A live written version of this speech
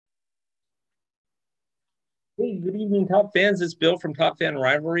Hey, good evening, Top fans. It's Bill from Top Fan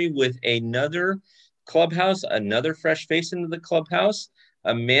Rivalry with another clubhouse, another fresh face into the clubhouse.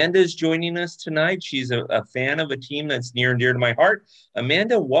 Amanda's joining us tonight. She's a fan of a team that's near and dear to my heart.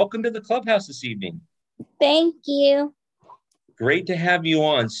 Amanda, welcome to the clubhouse this evening. Thank you. Great to have you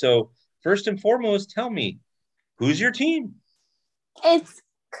on. So, first and foremost, tell me, who's your team? It's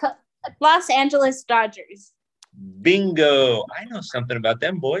Los Angeles Dodgers. Bingo. I know something about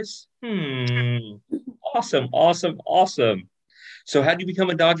them boys. Awesome, awesome, awesome. So, how did you become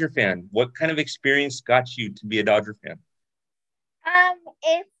a Dodger fan? What kind of experience got you to be a Dodger fan?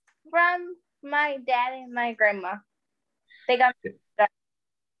 It's from my dad and my grandma. They got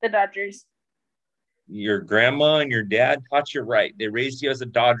the Dodgers. Your grandma and your dad taught you right. They raised you as a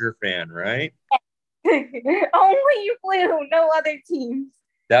Dodger fan, right? Only blue, no other teams.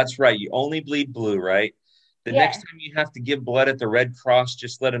 That's right. You only bleed blue, right? The next time you have to give blood at the Red Cross,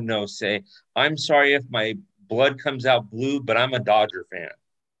 just let them know. Say, I'm sorry if my blood comes out blue, but I'm a Dodger fan.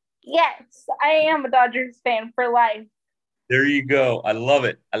 Yes, I am a Dodgers fan for life. There you go. I love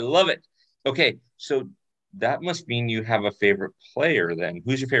it. I love it. Okay, so that must mean you have a favorite player then.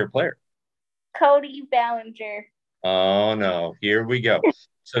 Who's your favorite player? Cody Bellinger. Oh, no. Here we go.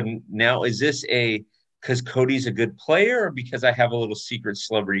 So now is this because Cody's a good player or because I have a little secret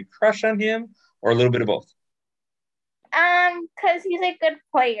celebrity crush on him or a little bit of both? Because he's a good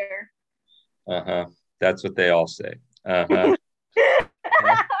player. Uh-huh. That's what they all say. Uh-huh.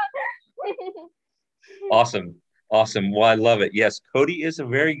 Awesome. Awesome. Well, I love it. Yes, Cody is a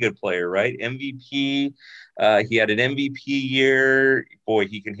very good player, right? MVP. He had an MVP year. Boy,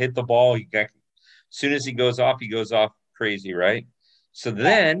 he can hit the ball. As soon as he goes off crazy, right? So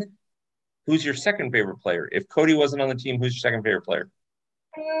then, who's your second favorite player? If Cody wasn't on the team, who's your second favorite player?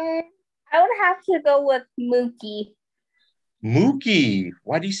 I would have to go with Mookie. Mookie.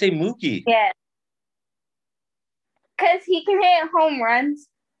 Why do you say Mookie? Yeah. Because he can hit home runs.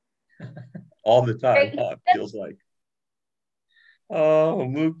 All the time, huh? It feels like. Oh,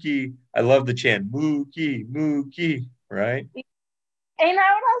 Mookie. I love the chant. Mookie, Mookie, right? And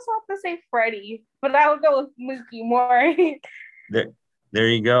I would also have to say Freddie, but I would go with Mookie more. There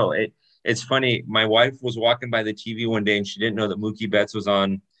you go. It's funny. My wife was walking by the TV one day and she didn't know that Mookie Betts was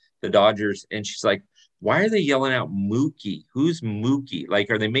on the Dodgers. And she's like, why are they yelling out Mookie? Who's Mookie? Like,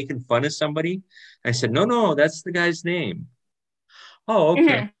 are they making fun of somebody? I said, no, no, that's the guy's name. Oh,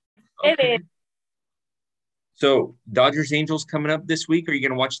 okay. It is. Okay. So Dodgers Angels coming up this week. Are you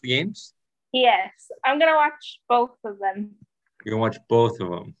going to watch the games? Yes, I'm going to watch both of them. You're going to watch both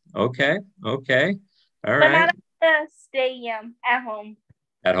of them. Okay. Okay. All but right. not at the stadium, at home.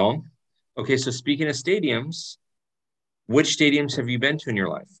 At home? Okay. So speaking of stadiums, which stadiums have you been to in your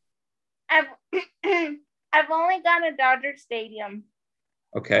life? I've I've only gone to Dodger Stadium.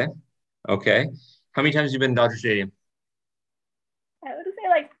 Okay. Okay. How many times have you been to Dodger Stadium? I would say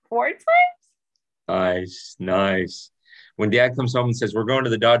like 4 times. Nice. Nice. When dad comes home and says, we're going to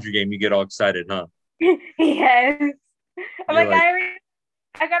the Dodger game, you get all excited, huh? Yes. I'm You're like, like,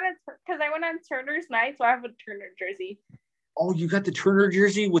 I got it because I went on Turner's night, so I have a Turner jersey. oh, you got the Turner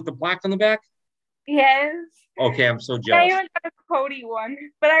jersey with the black on the back? Yes. Okay, I'm so I jealous. even got a Cody one,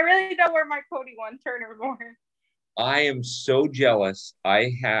 but I really don't wear my Cody one, Turner more. I am so jealous.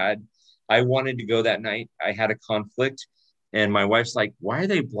 I wanted to go that night. I had a conflict, and my wife's like, "Why are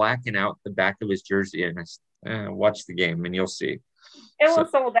they blacking out the back of his jersey?" And I said, "Watch the game, and you'll see." It So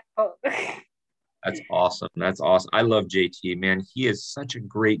was sold out. that's awesome. That's awesome. I love JT, man. He is such a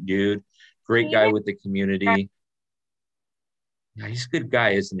great dude, great guy with the community. Yeah, he's a good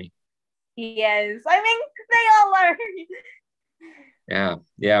guy, isn't he? Yes, I mean they all are. Yeah,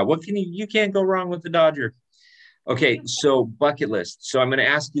 yeah. What can you can't go wrong with the Dodger. Okay, so bucket list. So I'm going to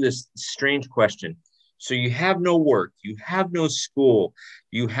ask you this strange question. So you have no work, you have no school,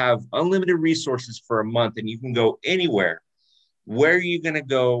 you have unlimited resources for a month, and you can go anywhere. Where are you going to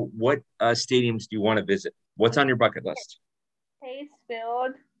go? What stadiums do you want to visit? What's on your bucket list? Chase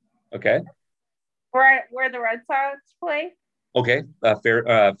Field, Okay. where the Red Sox play. Okay.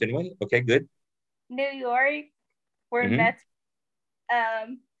 Fenway. Okay, good. New York, where Mm-hmm. Mets,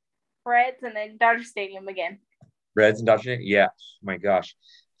 Reds, and then Dodger Stadium again. Reds and Dodgers. Yeah. My gosh.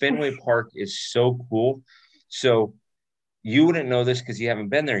 Fenway Park is so cool. So you wouldn't know this because you haven't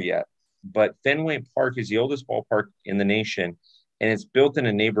been there yet, but Fenway Park is the oldest ballpark in the nation, and it's built in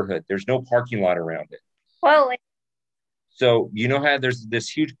a neighborhood. There's no parking lot around it. Well, So you know how there's this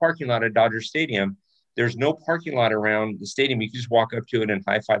huge parking lot at Dodger Stadium. There's no parking lot around the stadium. You can just walk up to it and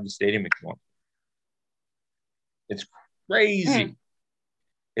high five the stadium if you want. It's crazy.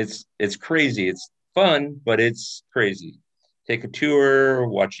 It's crazy. It's fun, but it's crazy. Take a tour,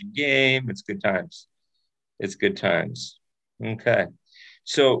 watch a game. It's good times. It's good times. Okay.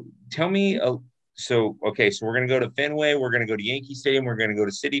 So tell me, so we're going to go to Fenway. We're going to go to Yankee Stadium. We're going to go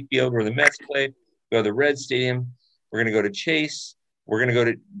to Citi Field where the Mets play. Go to the Red Stadium. We're going to go to Chase. We're going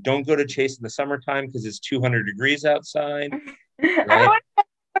to don't go to Chase in the summertime because it's 200 degrees outside, right? I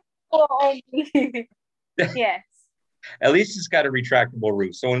would yes. At least it's got a retractable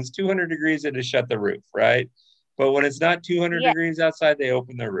roof. So when it's 200 degrees, it just shut the roof, right? But when it's not 200 Yeah. degrees outside, they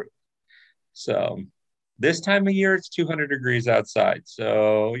open the roof. So this time of year, it's 200 degrees outside.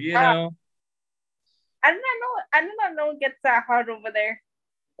 So, I did not know it gets that hot over there.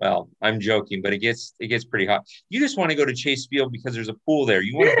 well, I'm joking, but it gets pretty hot. You just want to go to Chase Field because there's a pool there.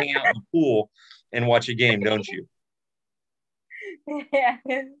 You want to hang out in the pool and watch a game, don't you? Yeah.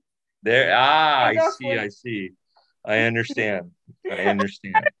 There, I see, Exactly. I see. I understand. I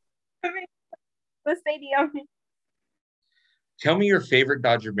understand. The stadium. Tell me your favorite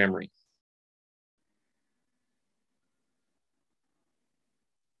Dodger memory.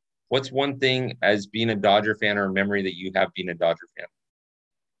 What's one thing as being a Dodger fan or a memory that you have being a Dodger fan?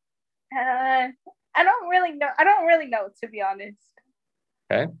 I don't really know. I don't really know, to be honest.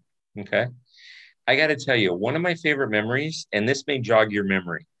 Okay. Okay. I got to tell you, one of my favorite memories, and this may jog your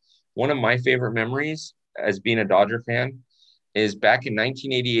memory, one of my favorite memories as being a Dodger fan is back in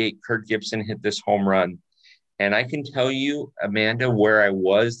 1988, Kirk Gibson hit this home run. And I can tell you, Amanda, where I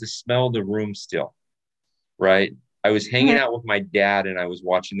was, the smell of the room still, right? I was hanging out with my dad and I was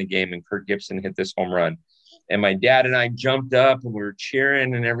watching the game and Kirk Gibson hit this home run. And my dad and I jumped up and we were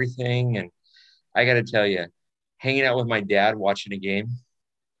cheering and everything. And I got to tell you, hanging out with my dad watching a game,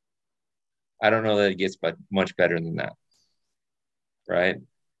 I don't know that it gets much better than that, right?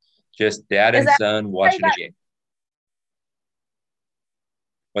 Just dad Is and that son how you watching a got? game.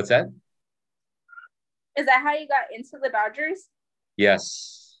 What's that? Is that how you got into the Dodgers?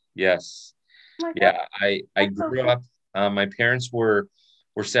 Yes, yes, Oh my god, yeah. I that's so grew cool. up. My parents were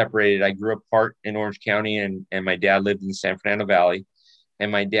separated. I grew up part in Orange County, and my dad lived in the San Fernando Valley.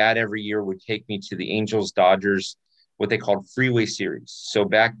 And my dad every year would take me to the Angels Dodgers, what they called Freeway Series. So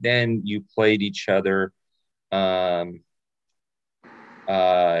back then, you played each other. Um,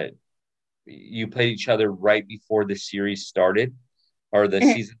 uh, you played each other right before the series started or the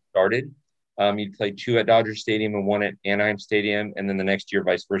season started. You'd play two at Dodger Stadium and one at Anaheim Stadium, and then the next year,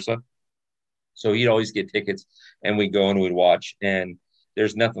 vice versa. So he'd always get tickets, and we'd go and we'd watch. And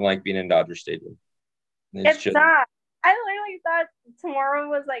there's nothing like being in Dodger Stadium. It's It's just not. I literally thought tomorrow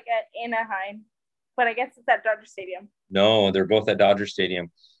was like at Anaheim, but I guess it's at Dodger Stadium. no, they're both at Dodger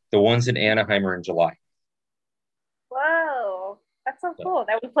Stadium. The ones in Anaheim are in July. Whoa, that's so So, cool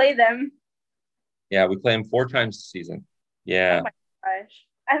that we play them. yeah, we play them 4 times a season. Oh Yeah, my gosh,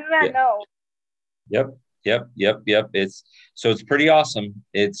 I did not yeah, know. yep, yep. It's pretty awesome.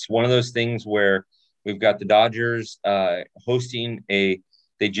 It's one of those things where we've got the Dodgers hosting a.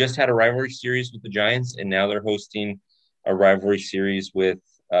 They just had a rivalry series with the Giants, and now they're hosting a rivalry series with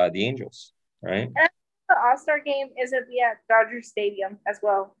the Angels. Right. And the All-Star game is at the at Dodger Stadium as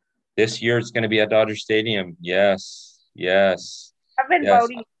well. This year it's going to be at Dodger Stadium. Yes, yes, I've been yes.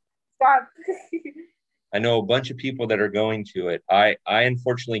 voting. Stop. I know a bunch of people that are going to it. I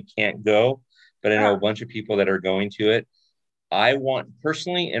unfortunately can't go, but I know a bunch of people that are going to it. I want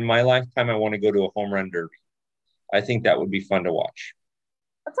personally in my lifetime, I want to go to a home run derby. I think that would be fun to watch.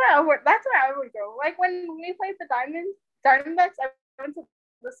 That's where I would go. Like when we played the Diamondbacks, I went to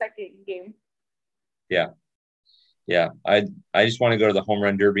the second game. Yeah, yeah. I just want to go to the home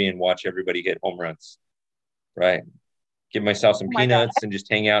run derby and watch everybody hit home runs. Right. Give myself some Oh my god. peanuts and just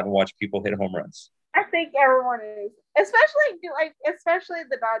hang out and watch people hit home runs. I think everyone is. Especially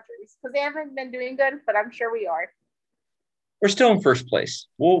the Dodgers, because they haven't been doing good, but I'm sure we are. We're still in first place.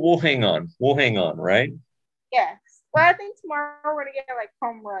 We'll hang on. We'll hang on, right? Yes. Well, I think tomorrow we're gonna get like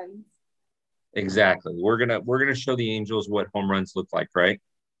home runs. Exactly. We're gonna show the Angels what home runs look like, right?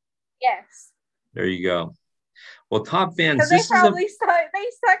 Yes. There you go. Well, top fans, Because they this is a probably suck. They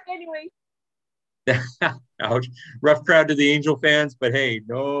suck anyway. ouch, rough crowd to the Angel fans, but hey,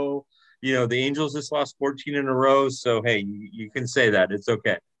 no, the Angels just lost 14 in a row, so hey, you can say that. It's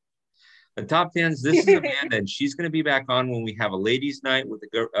okay. The top fans, this is Amanda, and she's going to be back on when we have a ladies' night with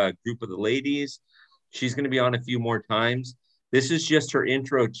a group of the ladies. She's going to be on a few more times. This is just her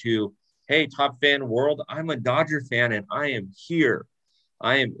intro to, hey, top fan world, I'm a Dodger fan, and I am here.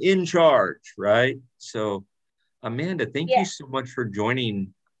 I am in charge, right? So, Amanda, thank you Yeah. so much for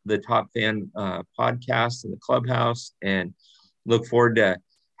joining the Top Fan podcast in the clubhouse, and look forward to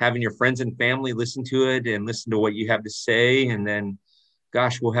having your friends and family listen to it and listen to what you have to say. And then,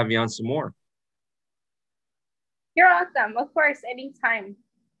 gosh, we'll have you on some more. You're awesome. Of course, anytime.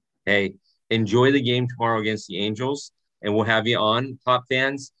 Hey, Enjoy the game tomorrow against the Angels, and we'll have you on, Pop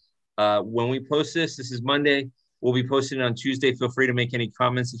fans. When we post this, this is Monday. We'll be posting it on Tuesday. Feel free to make any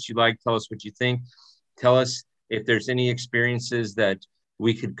comments that you like. Tell us what you think. Tell us if there's any experiences that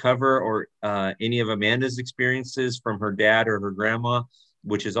we could cover, or any of Amanda's experiences from her dad or her grandma,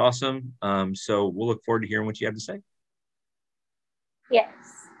 which is awesome. So we'll look forward to hearing what you have to say.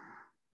 Yes.